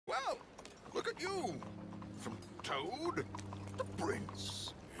You! From Toad to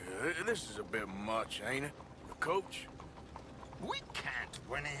Prince. Yeah, this is a bit much, ain't it? The coach? We can't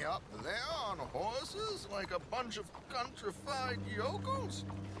whinny up there on horses like a bunch of countrified yokels.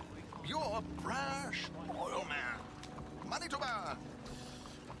 You're a brash oil man. Money to burn.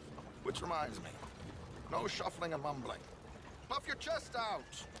 Which reminds me, no shuffling and mumbling. Puff your chest out.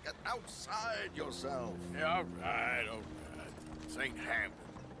 Get outside yourself. Yeah, all right. This ain't happening.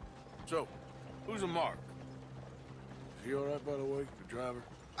 So, who's a Mark? Is he all right, by the way, the driver?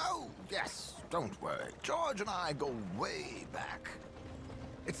 Oh, yes. Don't worry. George and I go way back.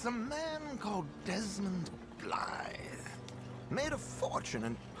 It's a man called Desmond Blythe. Made a fortune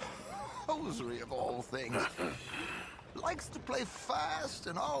in hosiery of all things. Likes to play fast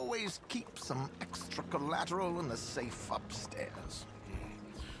and always keep some extra collateral in the safe upstairs.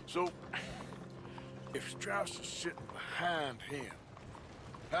 So, if Strauss is sitting behind him,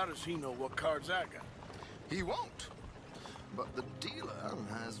 how does he know what cards I got? He won't. But the dealer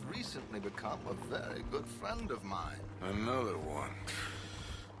has recently become a very good friend of mine. Another one.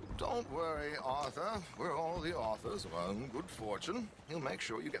 Don't worry, Arthur. We're all the authors of our good fortune. He'll make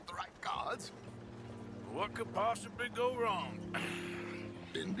sure you get the right cards. What could possibly go wrong?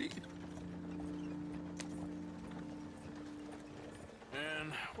 Indeed.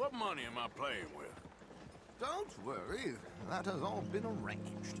 And what money am I playing with? Don't worry. That has all been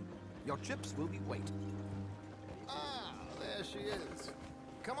arranged. Your chips will be waiting. Ah, there she is.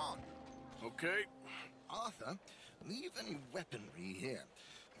 Come on. Okay. Arthur, leave any weaponry here.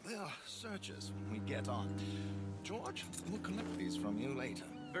 They'll search us when we get on. George, we'll collect these from you later.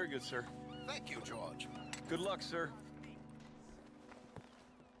 Very good, sir. Thank you, George. Good luck, sir.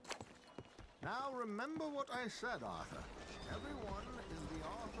 Now remember what I said, Arthur. Everyone is the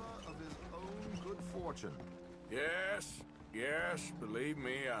author of his own good fortune. Yes, believe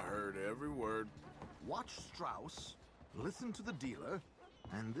me, I heard every word. Watch Strauss, listen to the dealer,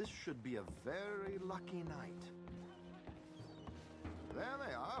 and this should be a very lucky night. There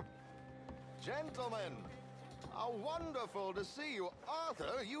they are. Gentlemen, how wonderful to see you.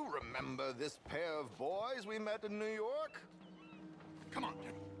 Arthur, you remember this pair of boys we met in New York? Come on,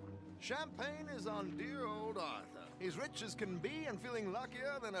 gentlemen. Champagne is on dear old Arthur. He's rich as can be and feeling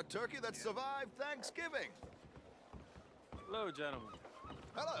luckier than a turkey that survived Thanksgiving. Hello, gentlemen.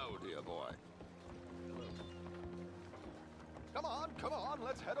 Hello, dear boy. Come on,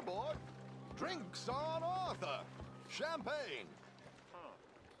 let's head aboard. Drinks on Arthur. Champagne.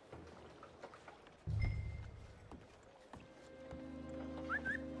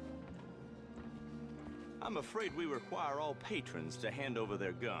 I'm afraid we require all patrons to hand over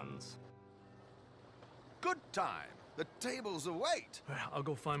their guns. Good time. The tables await. I'll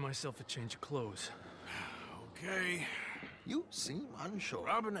go find myself a change of clothes. Okay. You seem unsure.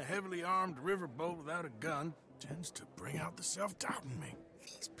 Robbing a heavily armed riverboat without a gun tends to bring out the self-doubt in me.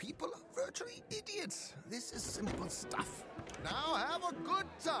 These people are virtually idiots. This is simple stuff. Now have a good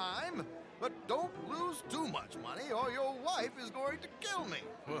time, but don't lose too much money or your wife is going to kill me.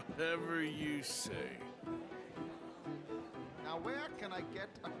 Whatever you say. Now where can I get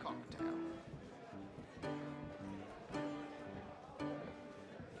a cocktail?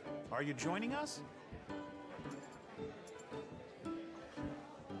 Are you joining us?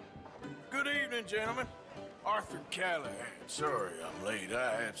 Good evening, gentlemen. Arthur Callahan. Sorry I'm late.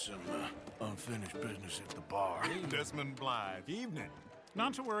 I had some unfinished business at the bar. Desmond Blythe. Evening.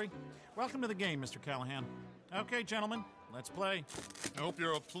 Not to worry. Welcome to the game, Mr. Callahan. Okay, gentlemen, let's play. I hope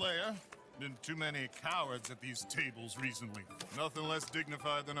you're a player. Been too many cowards at these tables recently. Nothing less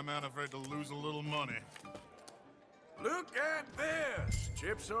dignified than a man afraid to lose a little money. Look at this!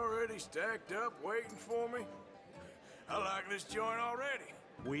 Chips already stacked up, waiting for me. I like this joint already.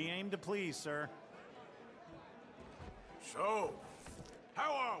 We aim to please, sir. So,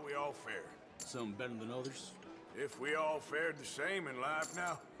 how are we all faring? Some better than others. If we all fared the same in life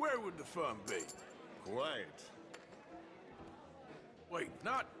now, where would the fun be? Quiet. Wait,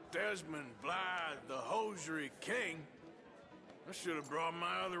 not Desmond Blythe, the hosiery king. I should have brought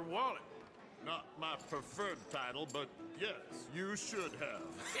my other wallet. Not my preferred title, but yes, you should have.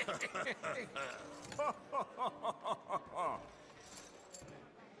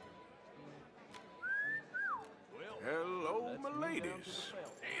 Hello, my ladies.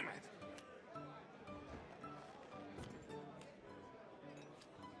 Damn it.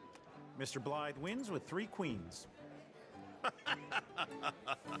 Mr. Blythe wins with 3 queens.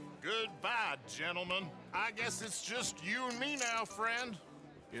 Goodbye, gentlemen. I guess it's just you and me now, friend.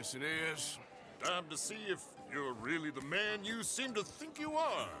 Yes, it is. Time to see if you're really the man you seem to think you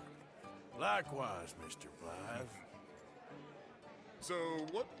are. Likewise, Mr. Blythe. So,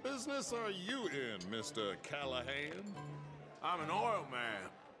 what business are you in, Mr. Callahan? I'm an oil man,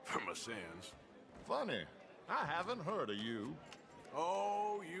 for my sins. Funny, I haven't heard of you.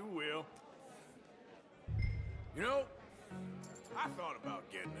 Oh, you will. You know, I thought about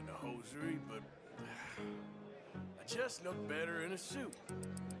getting into hosiery, but I just look better in a suit.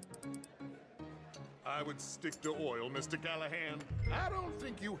 I would stick to oil, Mr. Callahan. I don't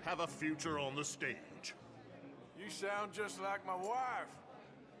think you have a future on the stage. You sound just like my wife.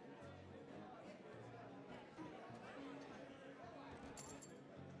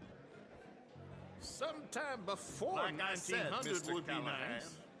 Sometime before Like I 1900 said, Mr. would be Callahan.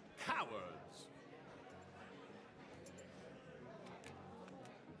 nice. Cowards.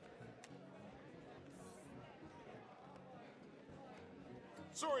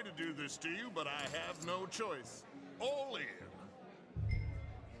 Sorry to do this to you, but I have no choice. All in.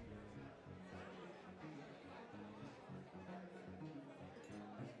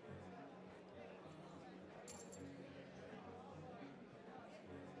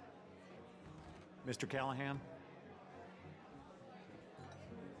 Mr. Callahan?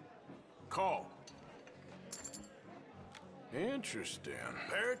 Call. Interesting.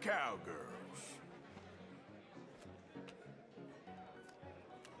 Pair of cowgirls.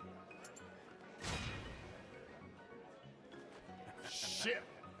 Shit.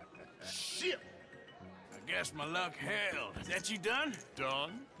 Shit. I guess my luck held. Is that you done?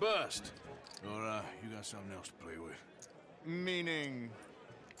 Done? Bust. Or, you got something else to play with? Meaning...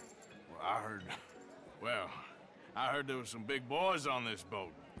 Well, I heard there was some big boys on this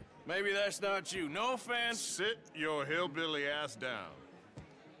boat. Maybe that's not you. No offense. Sit your hillbilly ass down.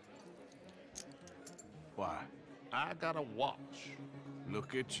 Why? I got a watch.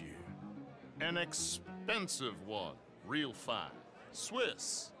 Look at you. An expensive one. Real fine.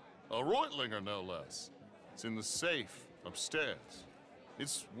 Swiss. A Reutlinger, no less. It's in the safe upstairs.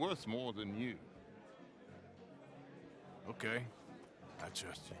 It's worth more than you. Okay. I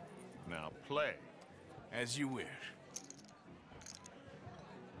trust you. Now play. As you wish.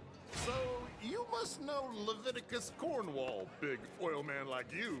 So, you must know Leviticus Cornwall, big oil man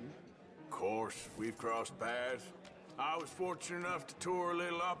like you. Of course, we've crossed paths. I was fortunate enough to tour a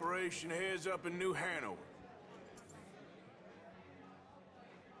little operation heads up in New Hanover.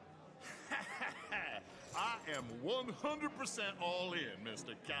 I am 100% all in,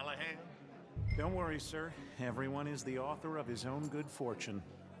 Mr. Callahan. Don't worry, sir. Everyone is the author of his own good fortune.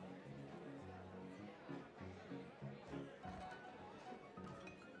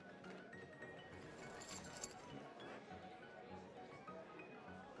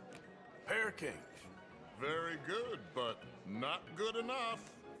 Pair kings. Very good, but not good enough.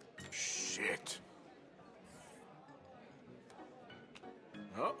 Shit.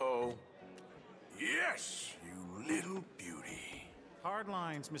 Uh-oh. Yes, you little beauty. Hard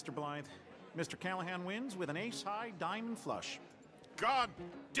lines, Mr. Blythe. Mr. Callahan wins with an ace-high diamond flush. God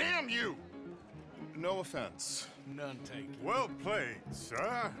damn you! No offense. None taken. Well played,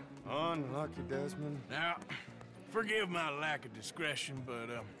 sir. Unlucky, Desmond. Now, forgive my lack of discretion, but,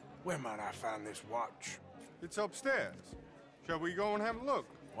 where might I find this watch? It's upstairs. Shall we go and have a look?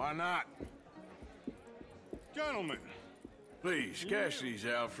 Why not? Gentlemen. Please, cash these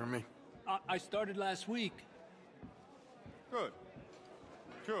out for me. I started last week. Good.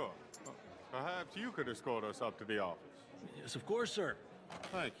 Sure. Perhaps you could escort us up to the office. Yes, of course, sir.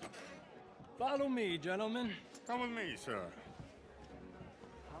 Thank you. Follow me, gentlemen. Come with me, sir.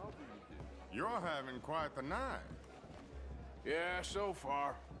 You're having quite the night. Yeah, so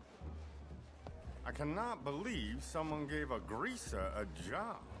far. I cannot believe someone gave a greaser a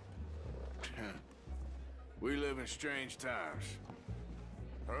job. We live in strange times.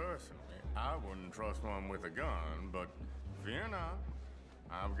 Personally, I wouldn't trust one with a gun, but fear not.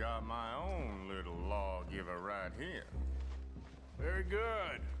 I've got my own little lawgiver right here. Very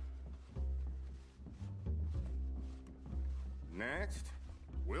good. Next,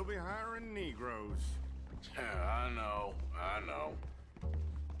 we'll be hiring Negroes. I know.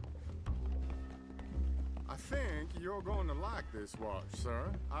 I think you're going to like this watch,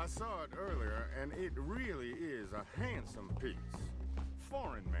 sir. I saw it earlier, and it really is a handsome piece.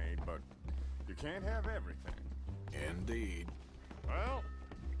 Foreign made, but you can't have everything. Indeed. Well,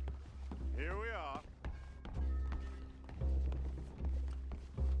 here we are.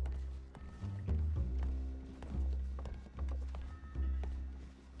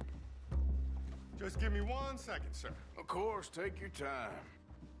 Just give me 1 second, sir. Of course, take your time.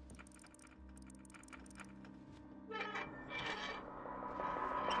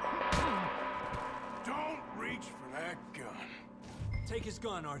 Don't reach for that gun. Take his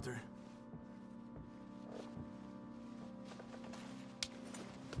gun, Arthur.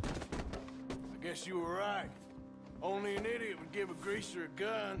 Guess you were right. Only an idiot would give a greaser a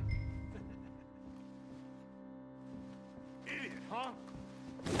gun. Idiot, huh?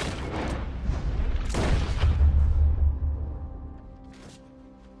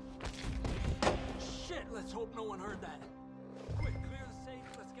 Shit, let's hope no one heard that. Quick, clear the safe,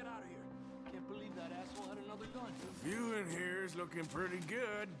 let's get out of here. Can't believe that asshole had another gun. The view in here is looking pretty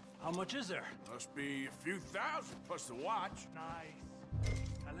good. How much is there? Must be a few thousand plus the watch. Nice.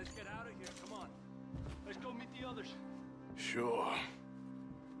 Now let's get out of here, come on. Let's go meet the others. Sure.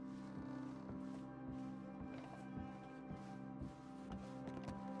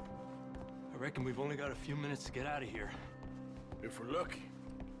 I reckon we've only got a few minutes to get out of here. If we're lucky.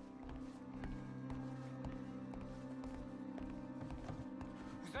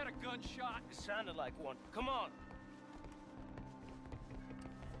 Was that a gunshot? It sounded like one. Come on.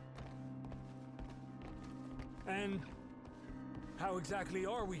 And how exactly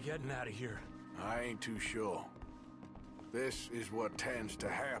are we getting out of here? I ain't too sure. This is what tends to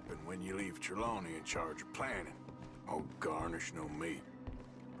happen when you leave Trelawney in charge of planning. Oh, garnish no meat.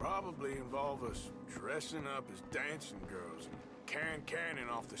 Probably involve us dressing up as dancing girls and canning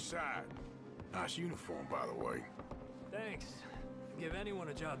off the side. Nice uniform, by the way. Thanks. Give anyone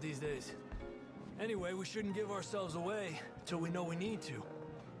a job these days. Anyway, we shouldn't give ourselves away until we know we need to.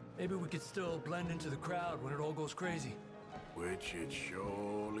 Maybe we could still blend into the crowd when it all goes crazy. Which it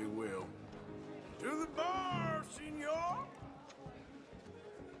surely will. To the bar, senor!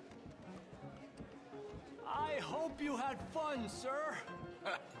 I hope you had fun, sir.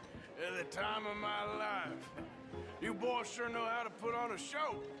 At the time of my life. You boys sure know how to put on a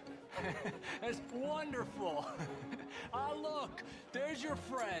show. That's wonderful. Ah, look, there's your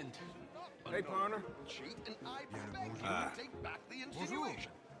friend. Hey, partner. Cheat, and I beg you to take back the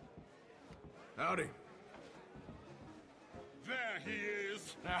insinuation. Howdy. There he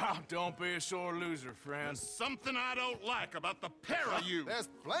is. Now, don't be a sore loser, friend. Something I don't like about the pair of you. There's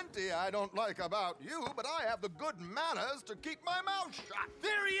plenty I don't like about you, but I have the good manners to keep my mouth shut.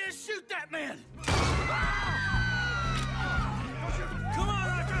 There he is! Shoot that man! Come on,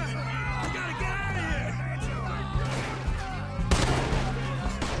 Arthur! We gotta get out of here!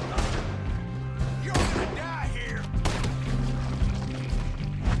 You're gonna die here!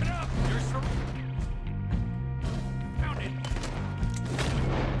 Get up! You're so... Found it!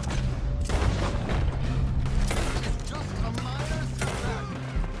 Just a minor setback.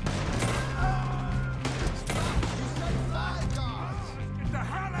 Stop! You said 5 guards. Get the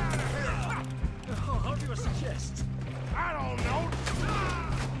hell out of here! How do you suggest? I don't know!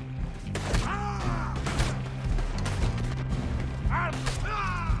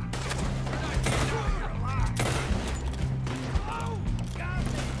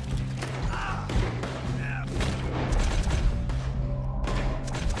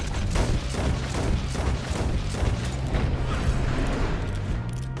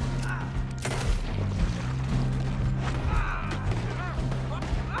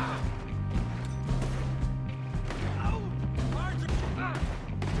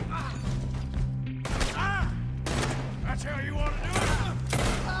 That's how you want to do it?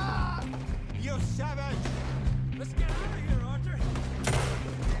 You savage! Let's get out of here, Arthur!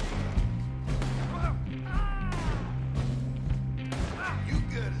 You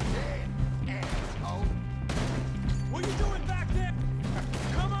good as dead, asshole. What are you doing back there?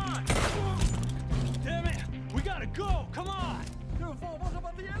 Come on! Damn it! We gotta go! Come on! What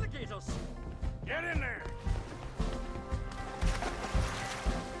about the alligators? Get in there!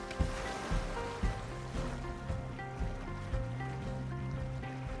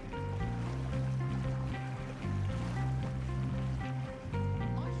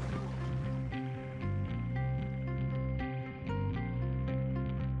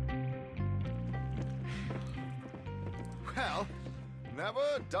 Well, never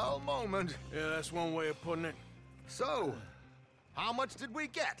a dull moment. Yeah, that's one way of putting it. So, how much did we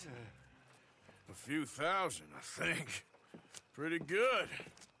get? A few thousand, I think. Pretty good.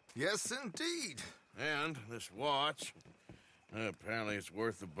 Yes, indeed. And this watch, apparently it's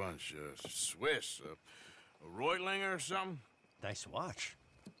worth a bunch. Swiss, a Reutlinger or something? Nice watch.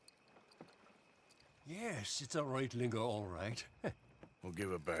 Yes, it's a Reutlinger, all right. We'll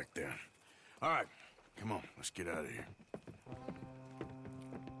give it back then. All right, come on, let's get out of here.